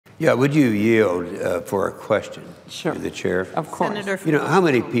Yeah, would you yield for a question Sure. to the chair? Of course. Senator You know, how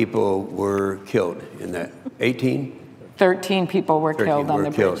many people were killed in that? 18? 13 people were 13 killed on were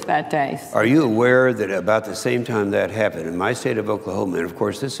the killed. bridge that day. Are you aware that about the same time that happened in my state of Oklahoma, and of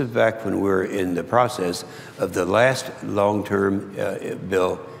course this is back when we were in the process of the last long-term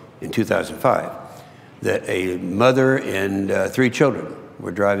bill in 2005, that a mother and 3 children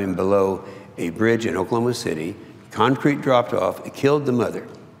were driving below a bridge in Oklahoma City, concrete dropped off, it killed the mother.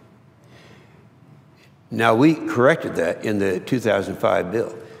 Now, we corrected that in the 2005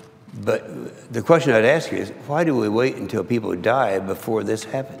 bill. But the question I'd ask you is, why do we wait until people die before this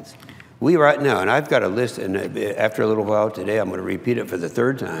happens? We right now, and I've got a list, and after a little while today, I'm going to repeat it for the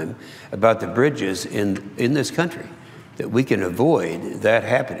 3rd time, about the bridges in this country, that we can avoid that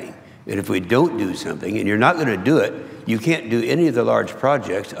happening. And if we don't do something, and you're not going to do it, you can't do any of the large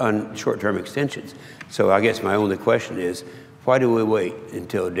projects on short-term extensions. So I guess my only question is, why do we wait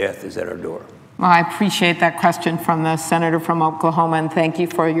until death is at our door? Well, I appreciate that question from the senator from Oklahoma, and thank you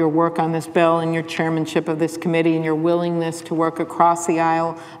for your work on this bill and your chairmanship of this committee and your willingness to work across the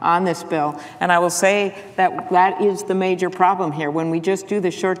aisle on this bill. And I will say that that is the major problem here. When we just do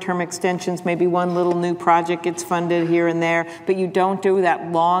the short-term extensions, maybe one little new project gets funded here and there, but you don't do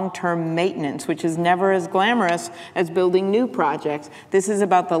that long-term maintenance, which is never as glamorous as building new projects. This is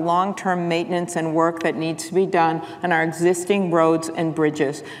about the long-term maintenance and work that needs to be done on our existing roads and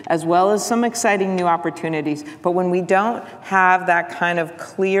bridges, as well as some exciting new opportunities. But when we don't have that kind of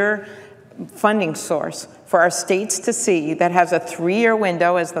clear funding source for our states to see that has a 3-year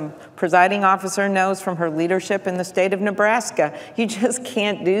window, as the presiding officer knows from her leadership in the state of Nebraska, you just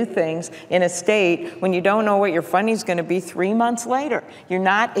can't do things in a state when you don't know what your funding is going to be 3 months later. You're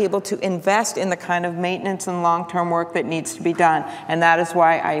not able to invest in the kind of maintenance and long-term work that needs to be done. And that is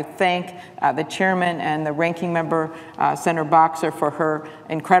why I thank the chairman and the ranking member, Senator Boxer, for her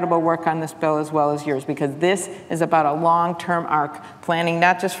incredible work on this bill, as well as yours, because this is about a long-term arc, planning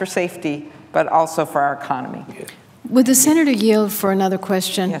not just for safety, but also for our economy. Would the senator yield for another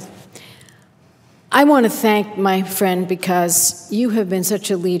question? Yes. I want to thank my friend, because you have been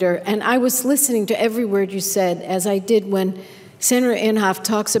such a leader, and I was listening to every word you said, as I did when Senator Inhofe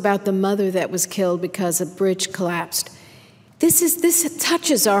talks about the mother that was killed because a bridge collapsed. This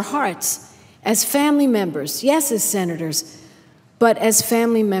touches our hearts as family members, yes, as senators, but as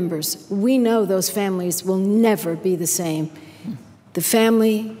family members. We know those families will never be the same. The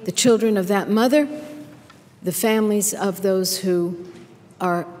family, the children of that mother, the families of those who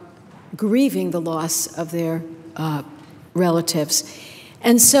are grieving the loss of their relatives.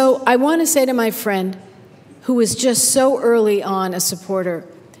 And so I want to say to my friend, who is just so early on a supporter,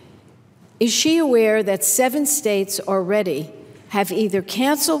 is she aware that 7 states already have either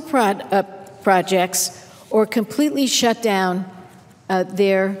canceled projects or completely shut down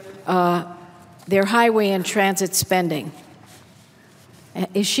their highway and transit spending?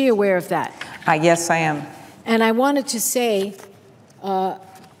 Is she aware of that? Yes, I am. And I wanted to say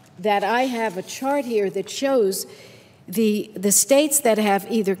that I have a chart here that shows the states that have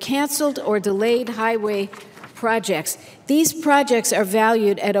either canceled or delayed highway projects. These projects are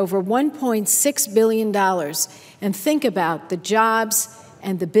valued at over $1.6 billion. And think about the jobs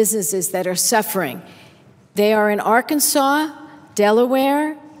and the businesses that are suffering. They are in Arkansas,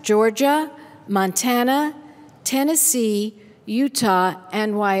 Delaware, Georgia, Montana, Tennessee, Utah,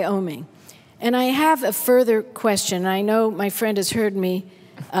 and Wyoming. And I have a further question. I know my friend has heard me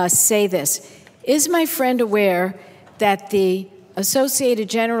say this. Is my friend aware that the Associated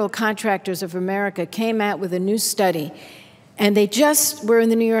General Contractors of America came out with a new study, and they just were in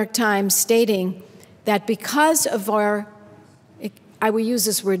the New York Times stating that because of our, I will use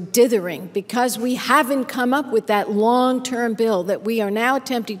this word, dithering, because we haven't come up with that long-term bill that we are now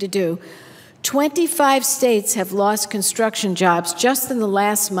attempting to do, 25 states have lost construction jobs just in the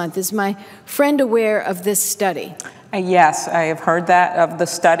last month. Is my friend aware of this study? Yes, I have heard that of the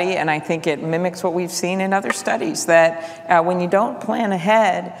study, and I think it mimics what we've seen in other studies, that when you don't plan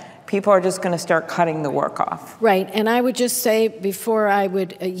ahead, people are just going to start cutting the work off. Right, and I would just say, before I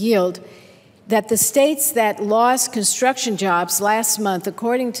would yield, that the states that lost construction jobs last month,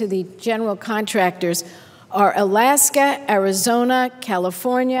 according to the general contractors, are Alaska, Arizona,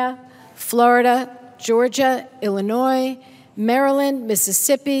 California, Florida, Georgia, Illinois, Maryland,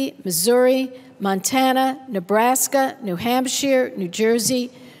 Mississippi, Missouri, Montana, Nebraska, New Hampshire, New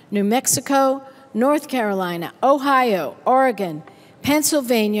Jersey, New Mexico, North Carolina, Ohio, Oregon,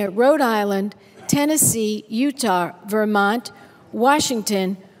 Pennsylvania, Rhode Island, Tennessee, Utah, Vermont,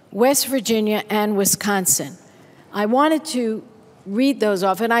 Washington, West Virginia, and Wisconsin. I wanted to read those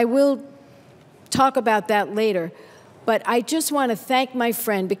off, and I will talk about that later. But I just want to thank my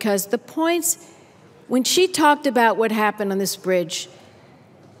friend, because the points, when she talked about what happened on this bridge,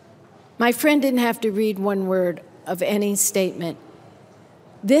 my friend didn't have to read one word of any statement.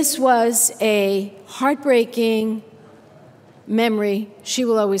 This was a heartbreaking memory she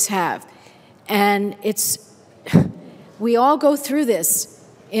will always have. And we all go through this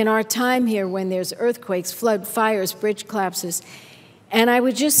in our time here when there's earthquakes, flood, fires, bridge collapses. And I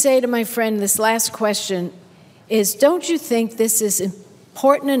would just say to my friend, this last question is, don't you think this is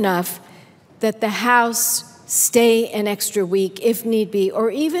important enough that the House stay an extra week, if need be,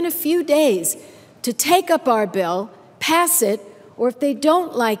 or even a few days, to take up our bill, pass it, or if they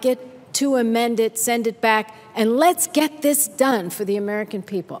don't like it, to amend it, send it back, and let's get this done for the American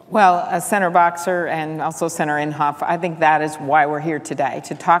people? Well, Senator Boxer and also Senator Inhofe, I think that is why we're here today,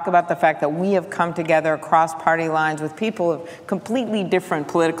 to talk about the fact that we have come together across party lines with people of completely different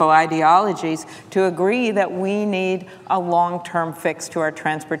political ideologies to agree that we need a long-term fix to our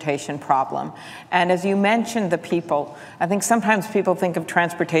transportation problem. And as you mentioned, the people, I think sometimes people think of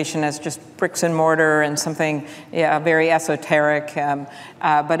transportation as just bricks and mortar and something very esoteric,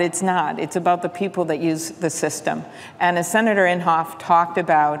 but it's not. It's about the people that use the system. And as Senator Inhofe talked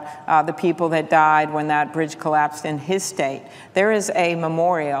about the people that died when that bridge collapsed in his state, there is a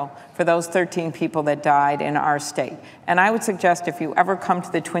memorial for those 13 people that died in our state. And I would suggest if you ever come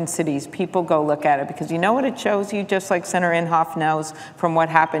to the Twin Cities, people go look at it, because you know what it shows you, just like Senator Inhofe knows from what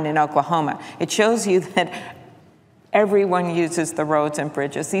happened in Oklahoma. It shows you that everyone uses the roads and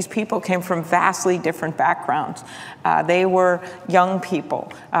bridges. These people came from vastly different backgrounds. They were young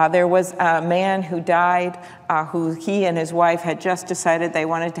people. There was a man who died who he and his wife had just decided they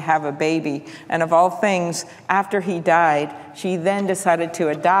wanted to have a baby. And of all things, after he died, she then decided to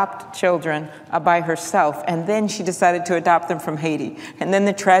adopt children by herself. And then she decided to adopt them from Haiti. And then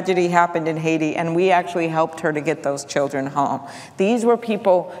the tragedy happened in Haiti, and we actually helped her to get those children home. These were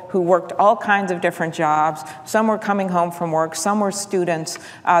people who worked all kinds of different jobs. Some were coming home from work, some were students,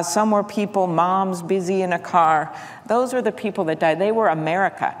 some were people, moms busy in a car. Those are the people that died. They were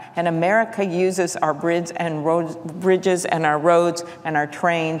America, and America uses our bridges and our roads and our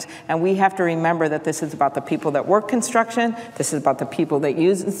trains, and we have to remember that this is about the people that work construction, this is about the people that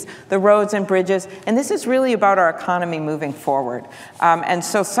use the roads and bridges, and this is really about our economy moving forward. And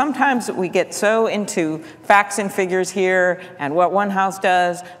so sometimes we get so into facts and figures here and what one house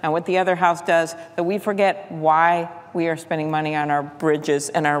does and what the other house does that we forget why we are spending money on our bridges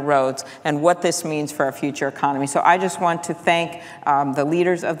and our roads and what this means for our future economy. So I just want to thank the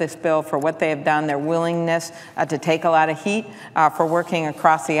leaders of this bill for what they have done, their willingness to take a lot of heat, for working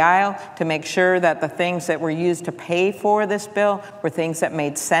across the aisle to make sure that the things that were used to pay for this bill were things that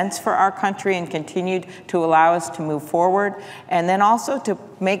made sense for our country and continued to allow us to move forward, and then also to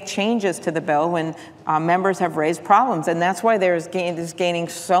make changes to the bill when members have raised problems. And that's why this is gaining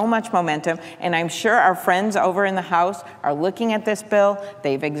so much momentum. And I'm sure our friends over in the House are looking at this bill.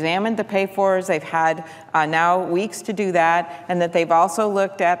 They've examined the pay-fors. They've had now weeks to do that. And that they've also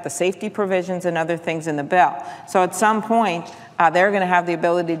looked at the safety provisions and other things in the bill. So at some point, they're going to have the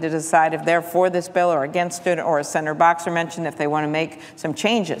ability to decide if they're for this bill or against it, or as Senator Boxer mentioned, if they want to make some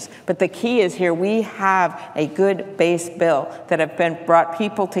changes. But the key is here, we have a good base bill that have brought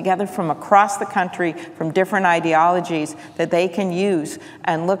people together from across the country, from different ideologies, that they can use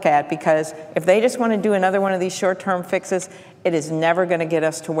and look at, because if they just want to do another one of these short-term fixes, it is never going to get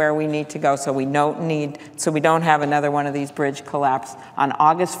us to where we need to go, so we don't have another one of these bridge collapse on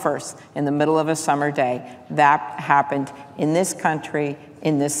August 1st in the middle of a summer day. That happened in this country,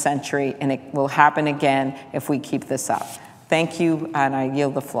 in this century, and it will happen again if we keep this up. Thank you, and I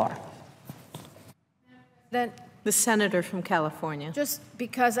yield the floor. The senator from California. Just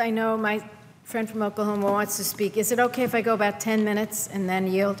because I know my friend from Oklahoma wants to speak, is it okay if I go about 10 minutes and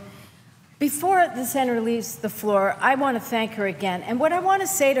then yield? Before the senator leaves the floor, I want to thank her again. And what I want to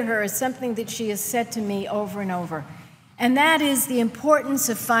say to her is something that she has said to me over and over, and that is the importance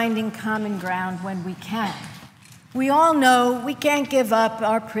of finding common ground when we can. We all know we can't give up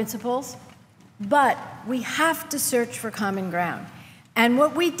our principles, but we have to search for common ground. And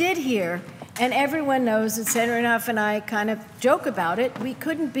what we did here, and everyone knows, and Senator Inhofe and I kind of joke about it, we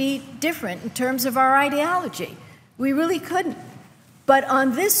couldn't be different in terms of our ideology. We really couldn't. But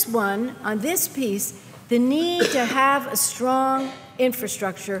on this one, on this piece, the need to have a strong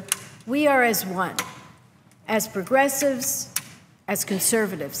infrastructure, we are as one, as progressives, as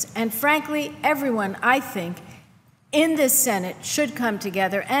conservatives. And frankly, everyone, I think, in this Senate should come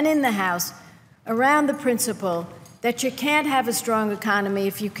together, and in the House, around the principle that you can't have a strong economy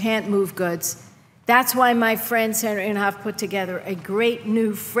if you can't move goods. That's why my friend Senator Inhofe put together a great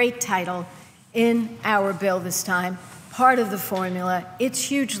new freight title in our bill this time. part of the formula. It's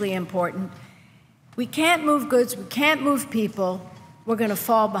hugely important. We can't move goods, we can't move people, we're going to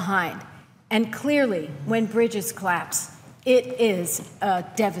fall behind. And clearly, when bridges collapse, it is a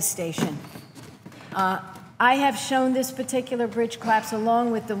devastation. I have shown this particular bridge collapse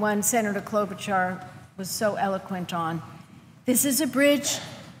along with the one Senator Klobuchar was so eloquent on. This is a bridge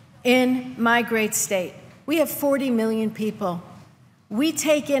in my great state. We have 40 million people. We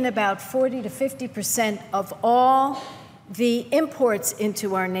take in about 40 to 50% of all the imports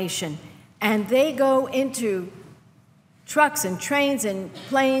into our nation, and they go into trucks and trains and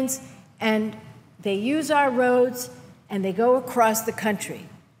planes, and they use our roads, and they go across the country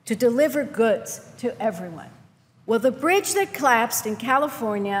to deliver goods to everyone. Well, the bridge that collapsed in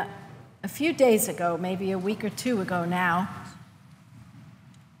California a few days ago, maybe a week or two ago now,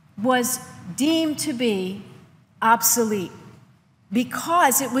 was deemed to be obsolete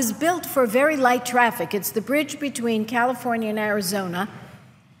because it was built for very light traffic. It's the bridge between California and Arizona.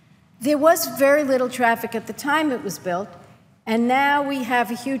 There was very little traffic at the time it was built, and now we have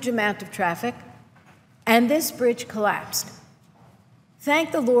a huge amount of traffic, and this bridge collapsed.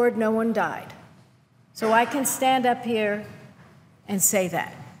 Thank the Lord, no one died. So I can stand up here and say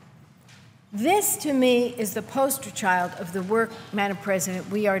that. This, to me, is the poster child of the work, Madam President,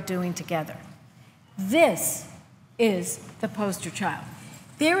 we are doing together. This is the poster child.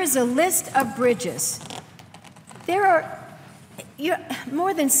 There is a list of bridges. There are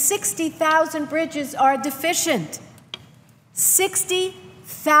more than 60,000 bridges are deficient.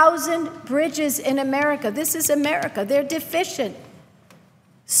 60,000 bridges in America. This is America. They're deficient.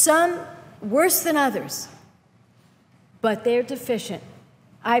 Some worse than others, but they're deficient.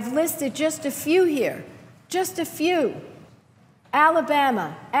 I've listed just a few here, just a few.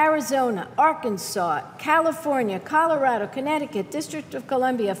 Alabama, Arizona, Arkansas, California, Colorado, Connecticut, District of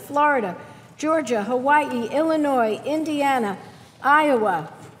Columbia, Florida, Georgia, Hawaii, Illinois, Indiana,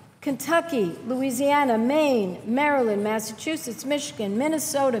 Iowa, Kentucky, Louisiana, Maine, Maryland, Massachusetts, Michigan,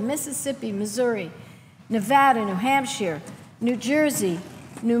 Minnesota, Mississippi, Missouri, Nevada, New Hampshire, New Jersey,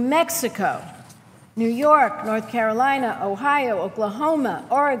 New Mexico, New York, North Carolina, Ohio, Oklahoma,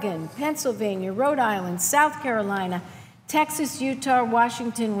 Oregon, Pennsylvania, Rhode Island, South Carolina, Texas, Utah,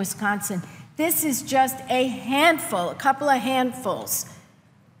 Washington, Wisconsin. This is just a handful, a couple of handfuls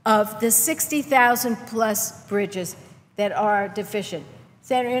of the 60,000 plus bridges that are deficient.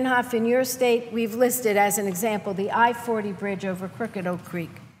 Senator Inhofe, in your state, we've listed as an example the I-40 bridge over Crooked Oak Creek.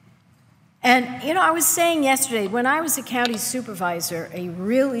 And, you know, I was saying yesterday, when I was a county supervisor a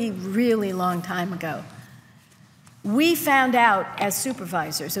really, really long time ago, we found out as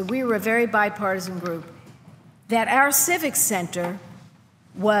supervisors, and we were a very bipartisan group, that our civic center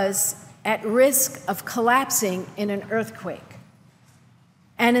was at risk of collapsing in an earthquake.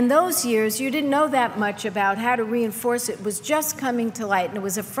 And in those years, you didn't know that much about how to reinforce it. It was just coming to light. And it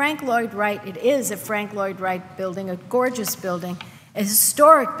was a Frank Lloyd Wright, it is a Frank Lloyd Wright building, a gorgeous building, a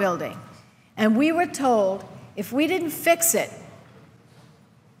historic building. And we were told if we didn't fix it,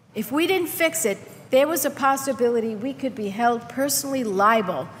 there was a possibility we could be held personally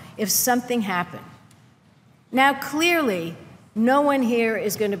liable if something happened. Now, clearly, no one here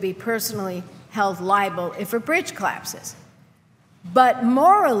is going to be personally held liable if a bridge collapses. But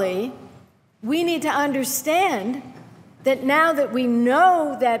morally, we need to understand that now that we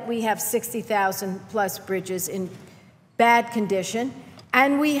know that we have 60,000 plus bridges in bad condition,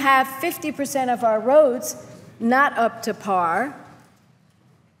 and we have 50% of our roads not up to par,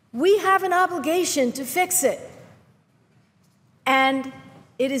 we have an obligation to fix it. And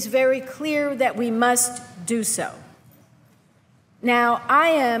it is very clear that we must do so. Now, I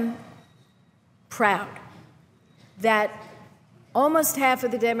am proud that almost half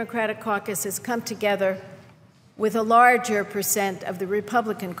of the Democratic caucus has come together with a larger percent of the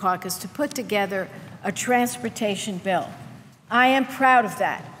Republican caucus to put together a transportation bill. I am proud of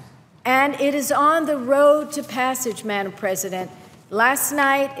that. And it is on the road to passage, Madam President. Last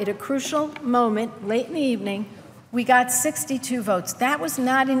night, at a crucial moment, late in the evening, we got 62 votes. That was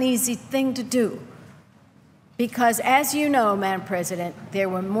not an easy thing to do because, as you know, Madam President, there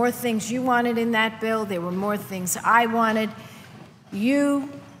were more things you wanted in that bill. There were more things I wanted.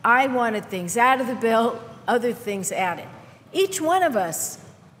 I wanted things out of the bill, other things added. Each one of us,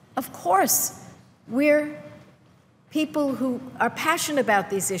 of course, we're people who are passionate about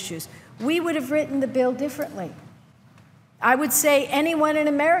these issues. We would have written the bill differently. I would say anyone in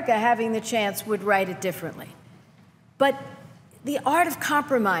America having the chance would write it differently. But the art of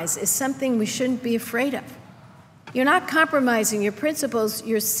compromise is something we shouldn't be afraid of. You're not compromising your principles,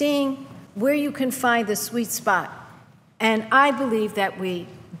 you're seeing where you can find the sweet spot. And I believe that we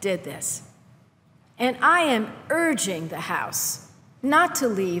did this. And I am urging the House not to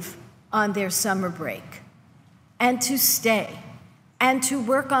leave on their summer break and to stay and to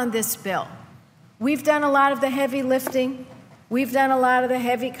work on this bill. We've done a lot of the heavy lifting. We've done a lot of the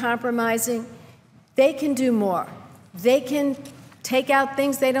heavy compromising. They can do more. They can take out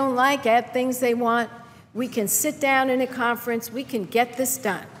things they don't like, add things they want. We can sit down in a conference. We can get this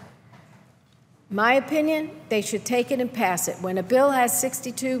done. My opinion, they should take it and pass it. When a bill has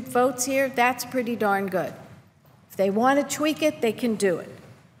 62 votes here, that's pretty darn good. If they want to tweak it, they can do it.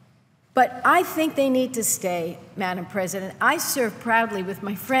 But I think they need to stay, Madam President. I served proudly with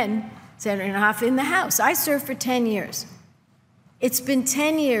my friend, Senator Inhofe, in the House. I served for 10 years. It's been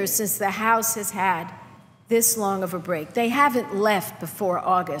 10 years since the House has had this long of a break. They haven't left before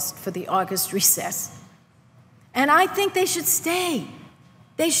August for the August recess. And I think they should stay.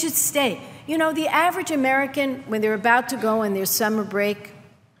 They should stay. You know, the average American, when they're about to go on their summer break,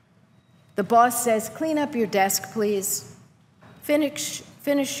 the boss says, clean up your desk, please.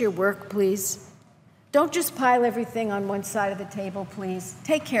 Finish your work, please. Don't just pile everything on one side of the table, please.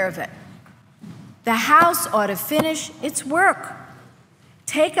 Take care of it. The House ought to finish its work.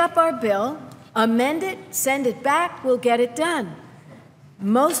 Take up our bill, amend it, send it back, we'll get it done.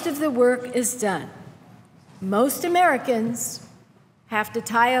 Most of the work is done. Most Americans have to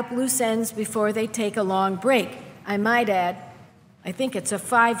tie up loose ends before they take a long break. I might add, I think it's a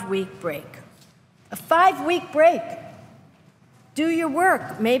 5-week break. A 5-week break. Do your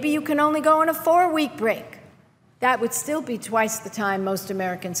work. Maybe you can only go on a 4-week break. That would still be twice the time most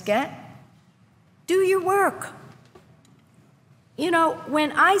Americans get. Do your work. You know,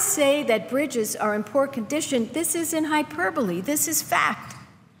 when I say that bridges are in poor condition, this isn't hyperbole. This is fact.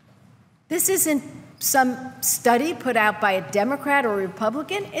 This isn't some study put out by a Democrat or a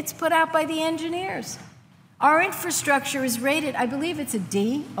Republican. It's put out by the engineers. Our infrastructure is rated, I believe it's a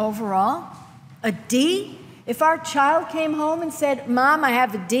D overall. A D? If our child came home and said, Mom, I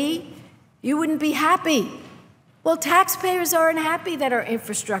have a D, you wouldn't be happy. Well, taxpayers aren't happy that our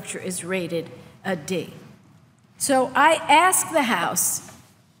infrastructure is rated a D. So I ask the House,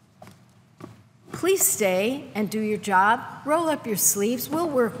 please stay and do your job. Roll up your sleeves. We'll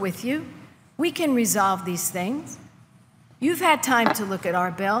work with you. We can resolve these things. You've had time to look at our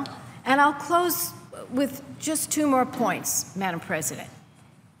bill. And I'll close with just 2 more points, Madam President.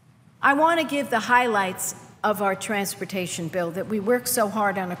 I want to give the highlights of our transportation bill that we worked so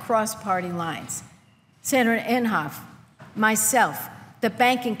hard on across party lines. Senator Inhofe, myself, the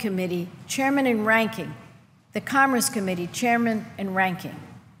Banking Committee, Chairman and Ranking, the Commerce Committee, Chairman and Ranking,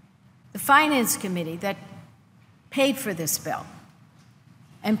 the Finance Committee that paid for this bill.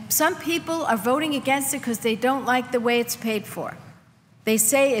 And some people are voting against it because they don't like the way it's paid for. They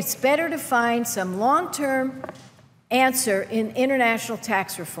say it's better to find some long-term answer in international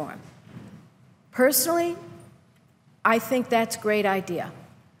tax reform. Personally, I think that's a great idea.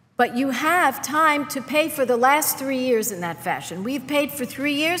 But you have time to pay for the last 3 years in that fashion. We've paid for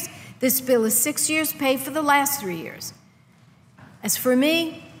 3 years. This bill is 6 years. Pay for the last 3 years. As for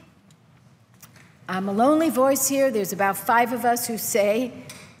me, I'm a lonely voice here. There's about 5 of us who say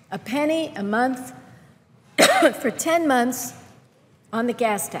a penny a month for 10 months on the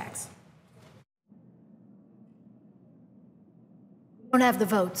gas tax. We don't have the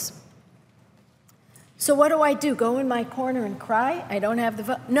votes. So what do? Go in my corner and cry? I don't have the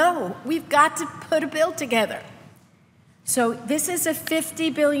vote? No, we've got to put a bill together. So this is a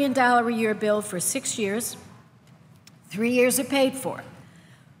 $50 billion a year bill for 6 years. 3 years are paid for.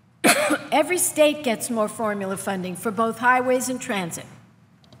 Every state gets more formula funding for both highways and transit.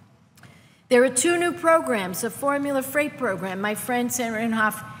 There are 2 new programs, a formula freight program my friend Senator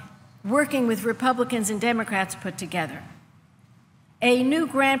Inhofe, working with Republicans and Democrats, put together. A new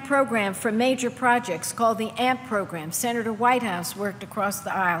grant program for major projects called the AMP program. Senator Whitehouse worked across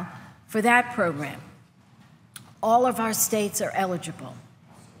the aisle for that program. All of our states are eligible.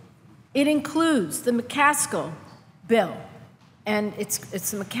 It includes the McCaskill bill, and it's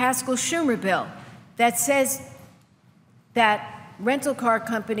the McCaskill-Schumer bill that says that rental car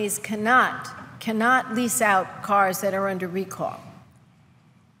companies cannot lease out cars that are under recall.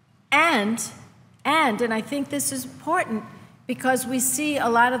 And I think this is important because we see a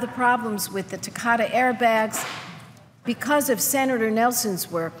lot of the problems with the Takata airbags because of Senator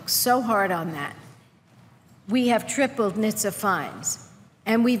Nelson's work so hard on that. We have tripled NHTSA fines,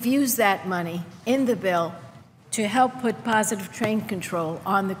 and we've used that money in the bill to help put positive train control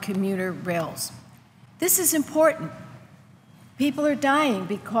on the commuter rails. This is important. People are dying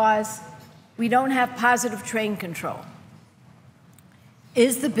because we don't have positive train control.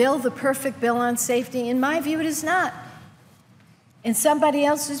 Is the bill the perfect bill on safety? In my view, it is not. In somebody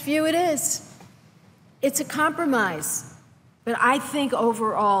else's view, it is. It's a compromise, but I think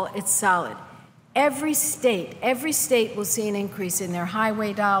overall it's solid. Every state will see an increase in their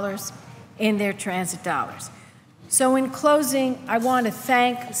highway dollars, in their transit dollars. So in closing, I want to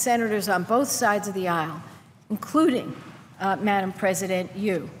thank senators on both sides of the aisle, including, Madam President,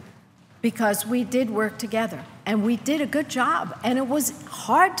 you, because we did work together, and we did a good job, and it was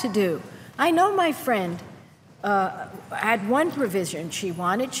hard to do. I know my friend had one provision she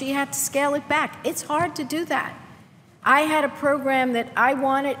wanted. She had to scale it back. It's hard to do that. I had a program that I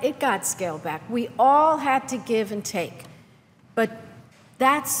wanted. It got scaled back. We all had to give and take. But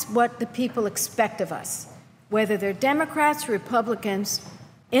that's what the people expect of us. Whether they're Democrats, Republicans,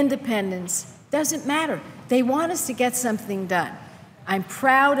 independents, doesn't matter. They want us to get something done. I'm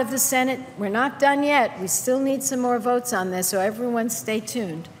proud of the Senate. We're not done yet. We still need some more votes on this, so everyone stay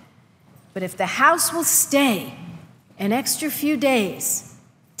tuned. But if the House will stay an extra few days,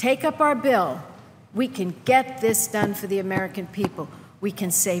 take up our bill, we can get this done for the American people. We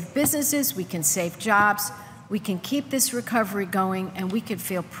can save businesses, we can save jobs, we can keep this recovery going, and we can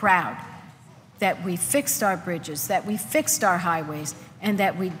feel proud that we fixed our bridges, that we fixed our highways, and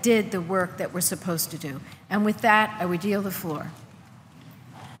that we did the work that we're supposed to do. And with that, I would yield the floor.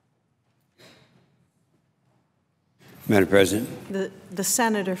 Madam President. The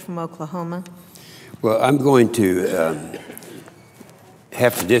senator from Oklahoma. Well, I'm going to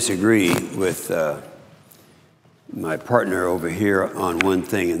have to disagree with my partner over here on one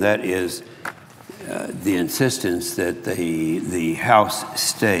thing, and that is the insistence that the House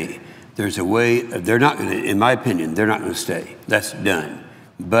stay. There's a way, they're not going to, in my opinion, they're not going to stay. That's done.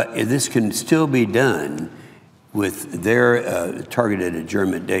 But this can still be done with their targeted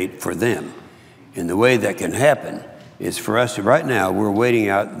adjournment date for them. And the way that can happen is for us to, right now, we're waiting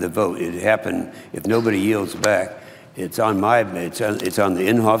out the vote. It happened, if nobody yields back, it's on the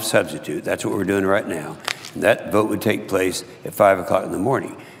Inhofe substitute. That's what we're doing right now. And that vote would take place at 5 o'clock in the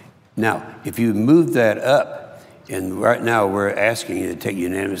morning. Now, if you move that up, and right now we're asking you to take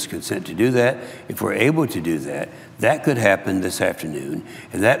unanimous consent to do that, if we're able to do that, that could happen this afternoon.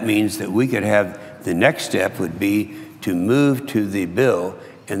 And that means that we could have, the next step would be to move to the bill,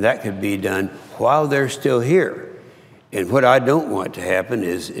 and that could be done while they're still here. And what I don't want to happen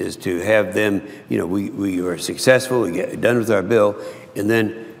is to have them, you know, we are successful, we get done with our bill, and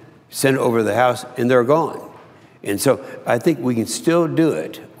then send it over to the House, and they're gone. And so I think we can still do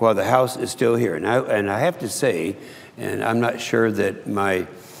it while the House is still here. And I have to say, and I'm not sure that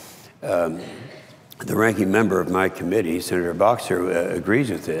the ranking member of my committee, Senator Boxer, agrees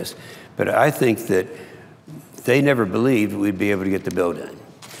with this, but I think that they never believed we'd be able to get the bill done.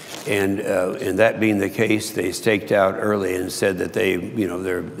 And that being the case, they staked out early and said that they, you know,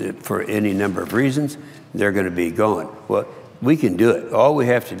 they're, for any number of reasons, they're going to be gone. Well, we can do it. All we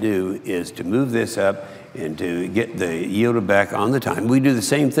have to do is to move this up and to get the yield back on the time. We do the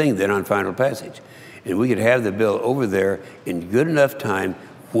same thing then on final passage. And we could have the bill over there in good enough time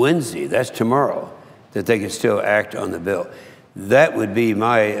Wednesday, that's tomorrow, that they could still act on the bill. That would be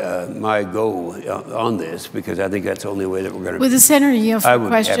my goal on this, because I think that's the only way that we're going to. With the senator yield for a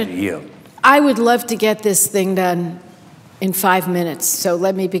question, have to yield. I would love to get this thing done in 5 minutes. So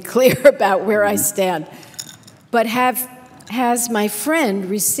let me be clear about where I stand. But has my friend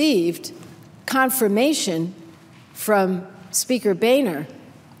received confirmation from Speaker Boehner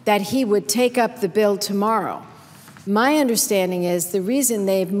that he would take up the bill tomorrow? My understanding is the reason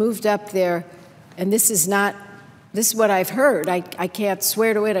they've moved up there, and this is what I've heard. I can't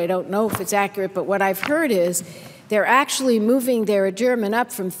swear to it. I don't know if it's accurate, but what I've heard is they're actually moving their adjournment up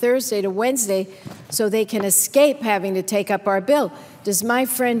from Thursday to Wednesday so they can escape having to take up our bill. Does my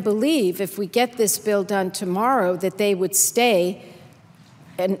friend believe if we get this bill done tomorrow that they would stay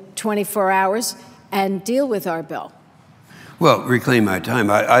in 24 hours and deal with our bill? Well, reclaim my time.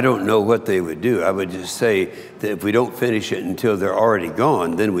 I don't know what they would do. I would just say that if we don't finish it until they're already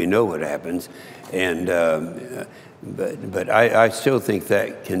gone, then we know what happens. And but I still think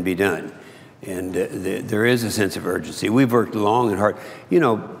that can be done. And there is a sense of urgency. We've worked long and hard. You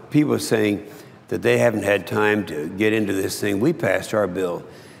know, people are saying that they haven't had time to get into this thing. We passed our bill.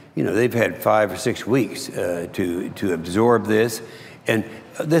 You know, they've had 5 or 6 weeks to absorb this. And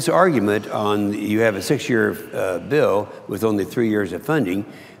this argument on you have a 6-year bill with only 3 years of funding,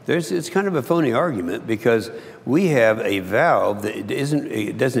 it's kind of a phony argument, because we have a valve that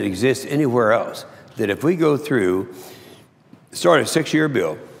doesn't exist anywhere else, that if we go through, start a 6-year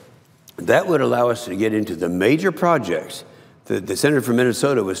bill, that would allow us to get into the major projects that the senator from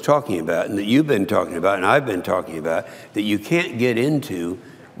Minnesota was talking about, and that you've been talking about, and I've been talking about, that you can't get into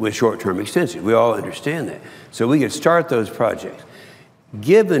with short-term extensions. We all understand that. So we could start those projects.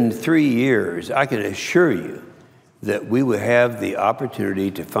 Given 3 years, I can assure you that we would have the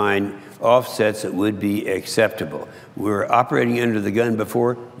opportunity to find offsets that would be acceptable. We were operating under the gun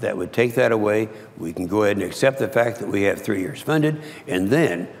before. That would take that away. We can go ahead and accept the fact that we have 3 years funded. And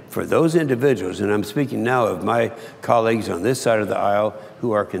then for those individuals, and I'm speaking now of my colleagues on this side of the aisle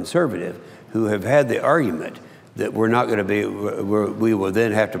who are conservative, who have had the argument that we're not going to be, we will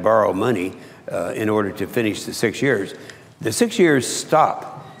then have to borrow money in order to finish the 6 years. The 6 years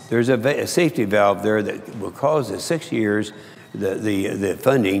stop. There's a safety valve there that will cause the 6 years, the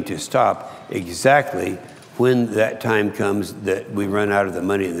funding to stop exactly when that time comes that we run out of the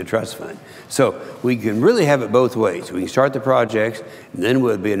money in the trust fund. So we can really have it both ways. We can start the projects, and then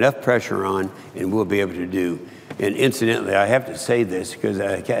there'll be enough pressure on, and we'll be able to do. And incidentally, I have to say this because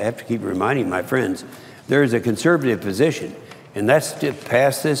I have to keep reminding my friends, there is a conservative position, and that's to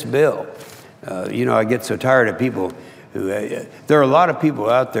pass this bill. You know, I get so tired of people who, there are a lot of people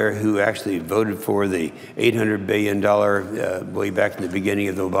out there who actually voted for the $800 billion, way back in the beginning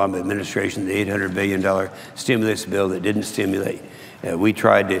of the Obama administration, the $800 billion stimulus bill that didn't stimulate. We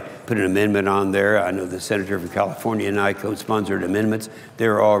tried to put an amendment on there. I know the senator from California and I co-sponsored amendments. They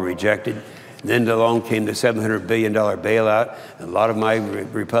were all rejected. Then along came the $700 billion bailout. A lot of my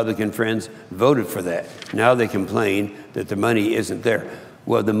Republican friends voted for that. Now they complain that the money isn't there.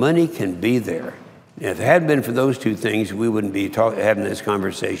 Well, the money can be there. If it hadn't been for those two things, we wouldn't be having this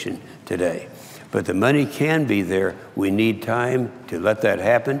conversation today. But the money can be there. We need time to let that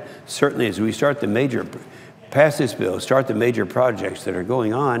happen. Certainly, as we start pass this bill, start the major projects that are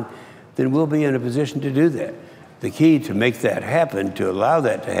going on, then we'll be in a position to do that. The key to make that happen, to allow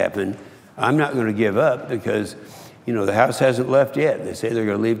that to happen, I'm not going to give up because, you know, the House hasn't left yet. They say they're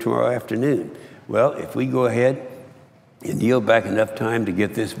going to leave tomorrow afternoon. Well, if we go ahead and yield back enough time to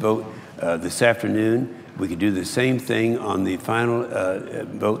get this vote this afternoon, we could do the same thing on the final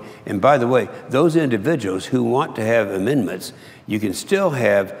vote. And by the way, those individuals who want to have amendments, you can still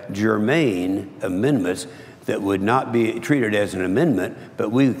have germane amendments that would not be treated as an amendment,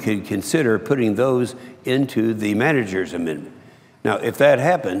 but we could consider putting those into the manager's amendment. Now, if that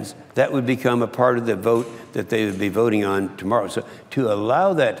happens, that would become a part of the vote that they would be voting on tomorrow. So to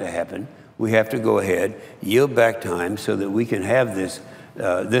allow that to happen, we have to go ahead, yield back time so that we can have this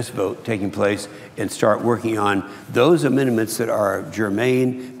vote taking place and start working on those amendments that are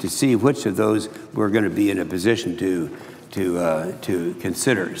germane to see which of those we're going to be in a position to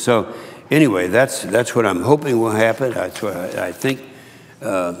consider. So anyway, that's what I'm hoping will happen. That's what I think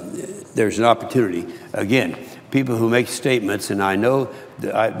there's an opportunity. Again, people who make statements, and I know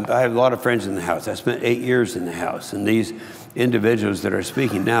that I have a lot of friends in the House. I spent 8 years in the House, and these individuals that are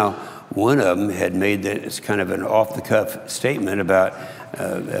speaking now, one of them had made this kind of an off-the-cuff statement about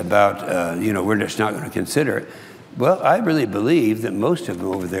you know, we're just not going to consider it. Well, I really believe that most of them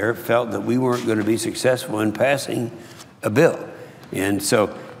over there felt that we weren't going to be successful in passing a bill. And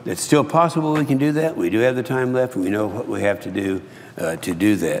so it's still possible we can do that. We do have the time left. We know what we have to do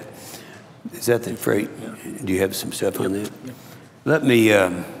that. Is that the freight? Yeah. Do you have some stuff on that? Yeah. Let me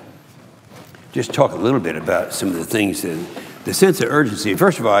just talk a little bit about some of the things that the sense of urgency.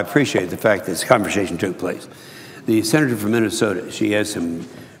 First of all, I appreciate the fact that this conversation took place. The senator from Minnesota, she has some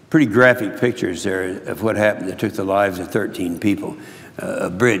pretty graphic pictures there of what happened that took the lives of 13 people,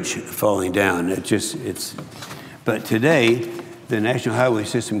 a bridge falling down. But today, the National Highway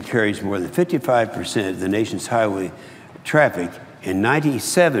System carries more than 55% of the nation's highway traffic and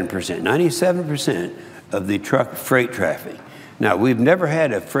 97% of the freight traffic. Now, we've never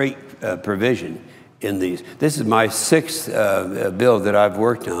had a freight provision in these. This is my 6th bill that I've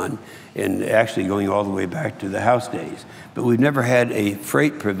worked on, and actually going all the way back to the House days. But we've never had a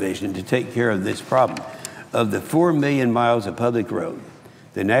freight provision to take care of this problem. Of the 4 million miles of public road,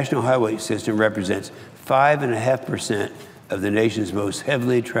 the National Highway System represents 5.5% of the nation's most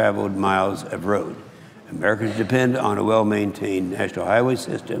heavily traveled miles of road. Americans depend on a well-maintained national highway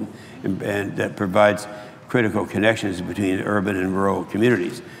system and that provides critical connections between urban and rural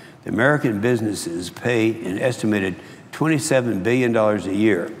communities. The American businesses pay an estimated $27 billion a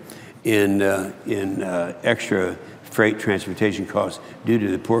year in extra freight transportation costs due to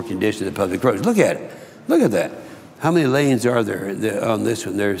the poor condition of the public roads. Look at it. Look at that. How many lanes are there on this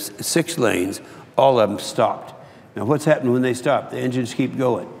one? There's 6 lanes. All of them stopped. Now, what's happened when they stop? The engines keep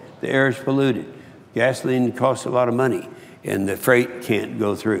going. The air is polluted. Gasoline costs a lot of money, and the freight can't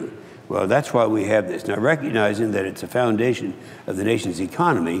go through. Well, that's why we have this. Now, recognizing that it's a foundation of the nation's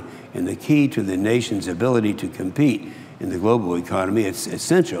economy and the key to the nation's ability to compete in the global economy, it's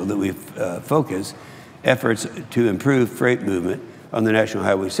essential that we focus efforts to improve freight movement on the national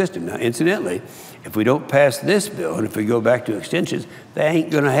highway system. Now, incidentally, if we don't pass this bill, and if we go back to extensions, that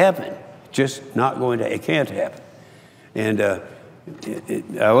ain't going to happen. Just not going to, it can't happen. And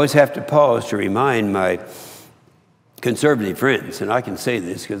I always have to pause to remind my conservative friends, and I can say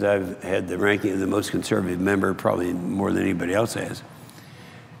this because I've had the ranking of the most conservative member probably more than anybody else has,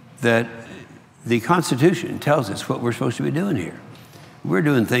 that the Constitution tells us what we're supposed to be doing here. We're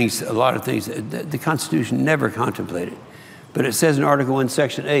doing things, a lot of things that the Constitution never contemplated. But it says in Article 1,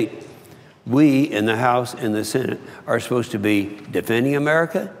 Section 8, we in the House and the Senate are supposed to be defending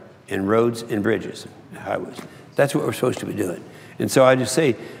America and roads and bridges, and highways. That's what we're supposed to be doing. And so I just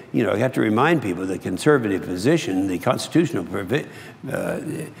say, you know, you have to remind people the conservative position, the constitutional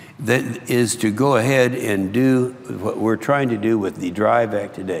that is to go ahead and do what we're trying to do with the DRIVE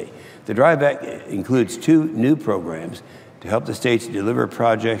Act today. The DRIVE Act includes 2 new programs to help the states deliver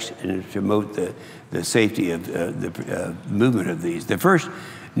projects and to promote the safety of the movement of these. The first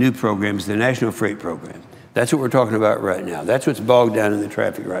new program is the National Freight Program. That's what we're talking about right now. That's what's bogged down in the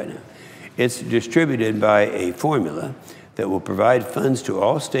traffic right now. It's distributed by a formula that will provide funds to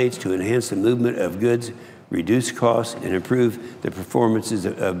all states to enhance the movement of goods, reduce costs, and improve the performances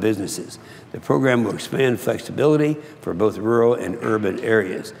of businesses. The program will expand flexibility for both rural and urban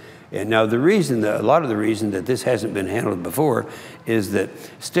areas. And now the reason, a lot of the reason that this hasn't been handled before is that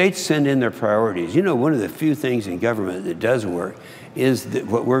states send in their priorities. You know, one of the few things in government that does work is that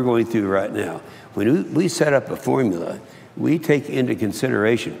what we're going through right now. When we set up a formula, we take into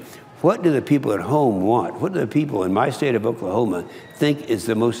consideration what do the people at home want? What do the people in my state of Oklahoma think is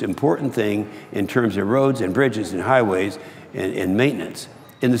the most important thing in terms of roads and bridges and highways and maintenance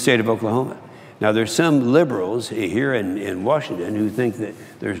in the state of Oklahoma? Now, there's some liberals here in Washington who think that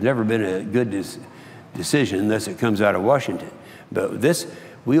there's never been a good decision unless it comes out of Washington. But this,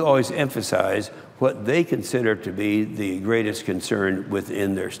 we always emphasize what they consider to be the greatest concern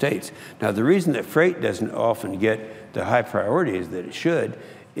within their states. Now, the reason that freight doesn't often get the high priorities that it should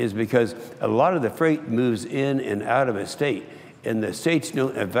is because a lot of the freight moves in and out of a state, and the states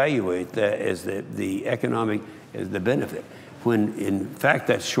don't evaluate that as the economic, as the benefit, when in fact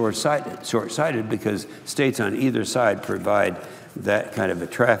that's short-sighted because states on either side provide that kind of a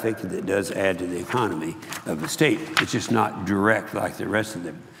traffic that does add to the economy of the state. It's just not direct like the rest of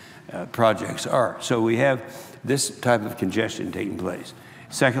the projects are. So we have this type of congestion taking place.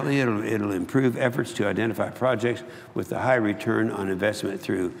 Secondly, it'll improve efforts to identify projects with a high return on investment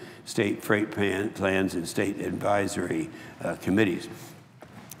through state freight plans and state advisory committees.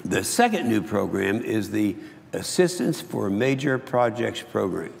 The second new program is the Assistance for Major Projects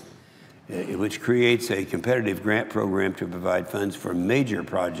Program, which creates a competitive grant program to provide funds for major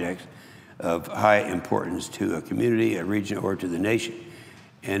projects of high importance to a community, a region, or to the nation.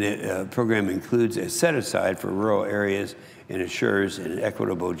 And the program includes a set-aside for rural areas and assures an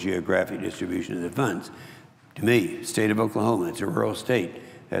equitable geographic distribution of the funds. To me, state of Oklahoma, it's a rural state.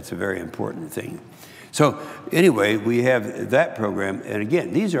 That's a very important thing. So anyway, we have that program. And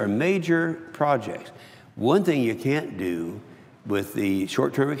again, these are major projects. One thing you can't do with the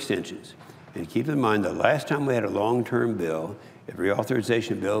short-term extensions, and keep in mind the last time we had a long-term bill, a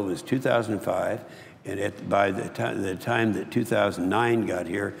reauthorization bill, was 2005. And by the time that 2009 got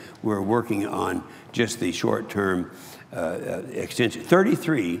here, we were working on just the short-term extension,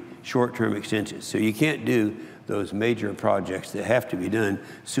 33 short-term extensions. So you can't do those major projects that have to be done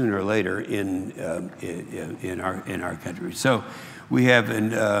sooner or later in our country. So we have,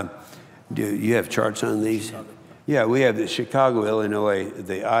 do you have charts on these? Yeah, we have the Chicago, Illinois,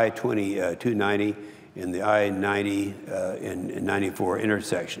 the I-290 and the I-90 and 94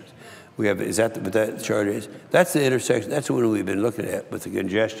 intersections. We have, is that what that chart is? That's the intersection, that's the one we've been looking at with the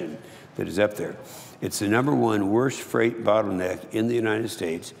congestion that is up there. It's the #1 worst freight bottleneck in the United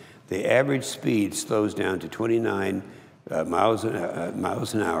States. The average speed slows down to 29 miles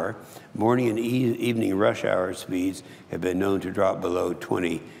an hour. Morning and evening rush hour speeds have been known to drop below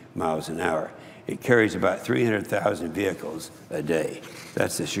 20 miles an hour. It carries about 300,000 vehicles a day.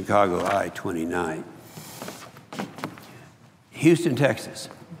 That's the Chicago I-29. Houston, Texas.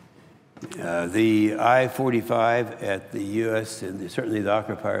 The I-45 at the U.S. and certainly the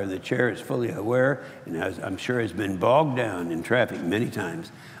occupier of the chair is fully aware, and as I'm sure has been bogged down in traffic many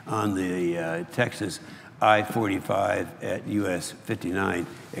times on the Texas I-45 at U.S. 59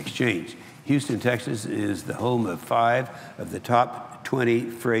 exchange. Houston, Texas is the home of 5 of the top 20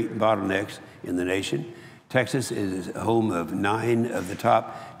 freight bottlenecks in the nation. Texas is home of 9 of the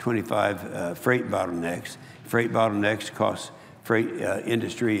top 25 freight bottlenecks. Freight bottlenecks cost freight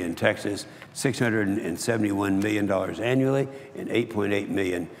industry in Texas, $671 million annually and 8.8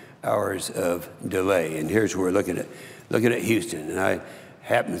 million hours of delay. And here's where we're looking at Houston. And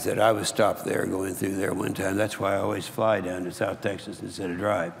happens that I was stopped there going through there one time. That's why I always fly down to South Texas instead of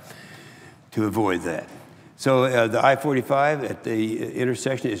drive, to avoid that. So the I-45 at the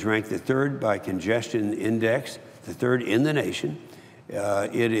intersection is ranked the 3rd by congestion index, the 3rd in the nation.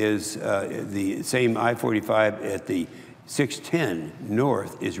 It is the same I-45 at the 610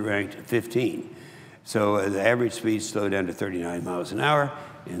 north is ranked 15. So the average speed slowed down to 39 miles an hour,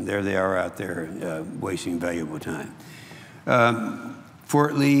 and there they are out there wasting valuable time.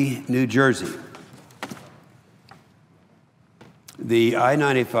 Fort Lee, New Jersey. The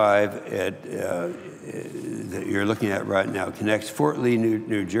I-95 that you're looking at right now connects Fort Lee,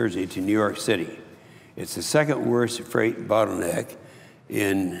 New Jersey to New York City. It's the 2nd worst freight bottleneck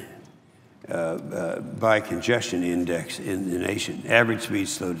by congestion index in the nation. Average speed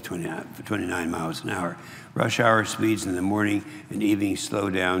slowed to 29 miles an hour. Rush hour speeds in the morning and evening slow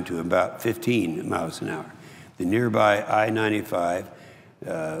down to about 15 miles an hour. The nearby I-95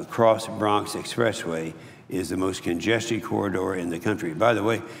 Cross Bronx Expressway is the most congested corridor in the country. By the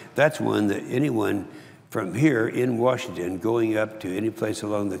way, that's one that anyone from here in Washington going up to any place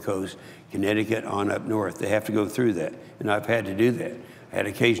along the coast, Connecticut on up north, they have to go through that. And I've had to do that. I had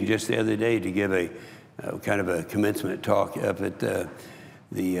occasion just the other day to give a kind of a commencement talk up at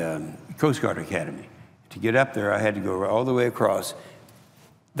the Coast Guard Academy. To get up there, I had to go all the way across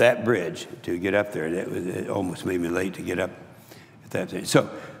that bridge to get up there. It almost made me late to get up at that time. So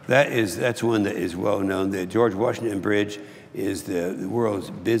that's one that is well known. The George Washington Bridge is the world's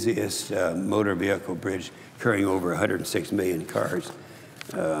busiest motor vehicle bridge, carrying over 106 million cars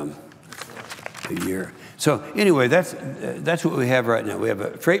a year. So anyway, that's what we have right now. We have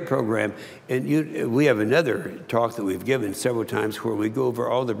a freight program, and we have another talk that we've given several times where we go over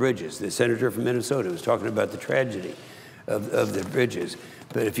all the bridges. The senator from Minnesota was talking about the tragedy of the bridges.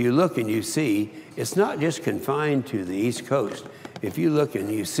 But if you look and you see, it's not just confined to the East Coast. If you look and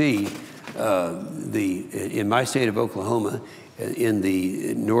you see in my state of Oklahoma, in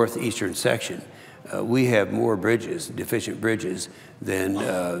the northeastern section, we have more bridges, deficient bridges,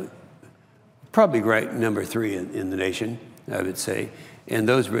 than probably ranked number 3 in the nation, I would say. And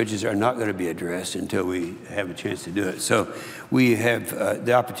those bridges are not going to be addressed until we have a chance to do it. So we have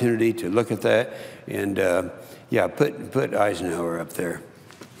the opportunity to look at that. And yeah, put Eisenhower up there.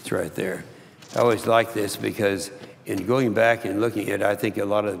 It's right there. I always like this because in going back and looking at it, I think a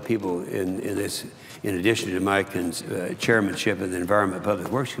lot of the people in this, in addition to my chairmanship of the Environment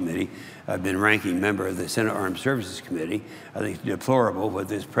Public Works Committee, I've been ranking member of the Senate Armed Services Committee. I think it's deplorable what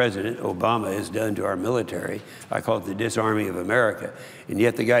this President Obama has done to our military. I call it the disarming of America. And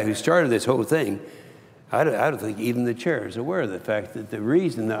yet the guy who started this whole thing, I don't think even the chair is aware of the fact that the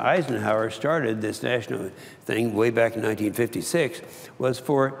reason that Eisenhower started this national thing way back in 1956 was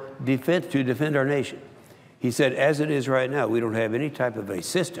for defense, to defend our nation. He said, as it is right now, we don't have any type of a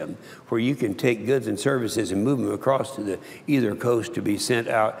system where you can take goods and services and move them across to either coast to be sent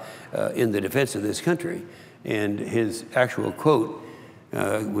out in the defense of this country. And his actual quote,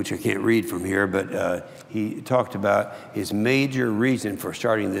 which I can't read from here, but he talked about his major reason for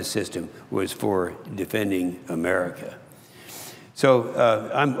starting this system was for defending America. So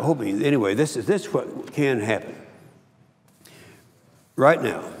I'm hoping, anyway, this is what can happen. Right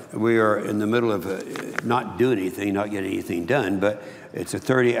now, we are in the middle of not doing anything, not getting anything done, but it's a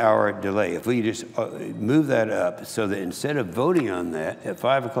 30-hour delay. If we just move that up so that instead of voting on that at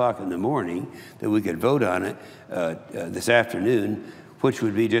 5 o'clock in the morning, that we could vote on it this afternoon, which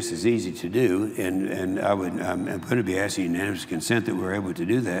would be just as easy to do, and I'm going to be asking unanimous consent that we're able to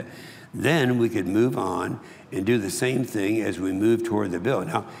do that, then we could move on and do the same thing as we move toward the bill.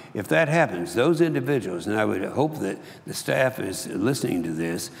 Now, if that happens, those individuals, and I would hope that the staff is listening to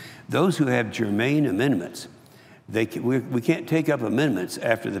this, those who have germane amendments, we can't take up amendments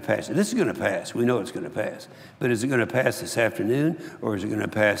after the passage. This is going to pass. We know it's going to pass. But is it going to pass this afternoon, or is it going to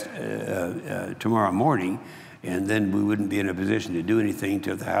pass tomorrow morning? And then we wouldn't be in a position to do anything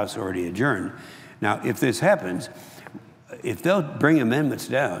till the House already adjourned. Now, if this happens, if they'll bring amendments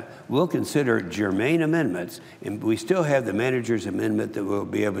down, we'll consider germane amendments, and we still have the manager's amendment that we'll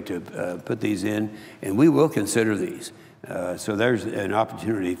be able to put these in, and we will consider these. So there's an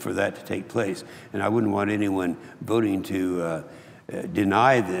opportunity for that to take place, and I wouldn't want anyone voting to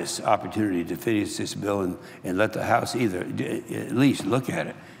deny this opportunity to finish this bill and let the House either at least look at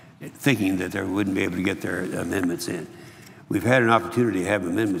it, thinking that they wouldn't be able to get their amendments in. We've had an opportunity to have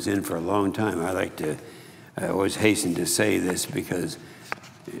amendments in for a long time. I always hasten to say this because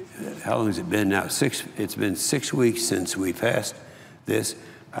how long has it been now? It's been 6 weeks since we passed this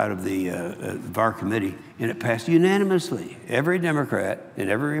out of our committee, and it passed unanimously. Every Democrat and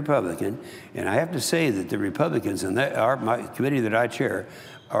every Republican, and I have to say that the Republicans in my committee that I chair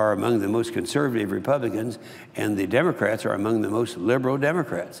are among the most conservative Republicans, and the Democrats are among the most liberal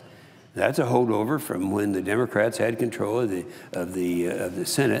Democrats. That's a holdover from when the Democrats had control of the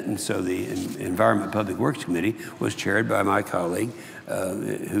Senate, and so the Environment Public Works Committee was chaired by my colleague,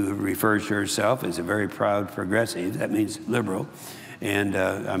 who refers to herself as a very proud progressive. That means liberal. And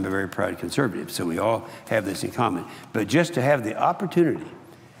I'm a very proud conservative. So we all have this in common. But just to have the opportunity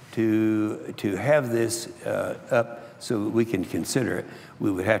to have this up so that we can consider it, we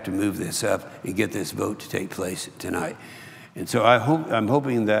would have to move this up and get this vote to take place tonight. And so I'm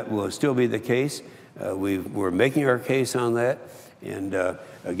hoping that will still be the case. We're making our case on that. And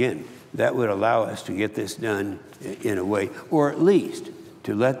again, that would allow us to get this done in a way, or at least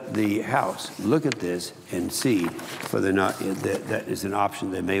to let the House look at this and see whether or not that is an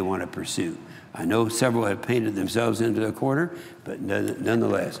option they may want to pursue. I know several have painted themselves into a corner, but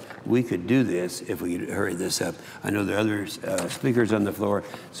nonetheless, we could do this if we could hurry this up. I know there are other speakers on the floor,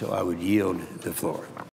 so I would yield the floor.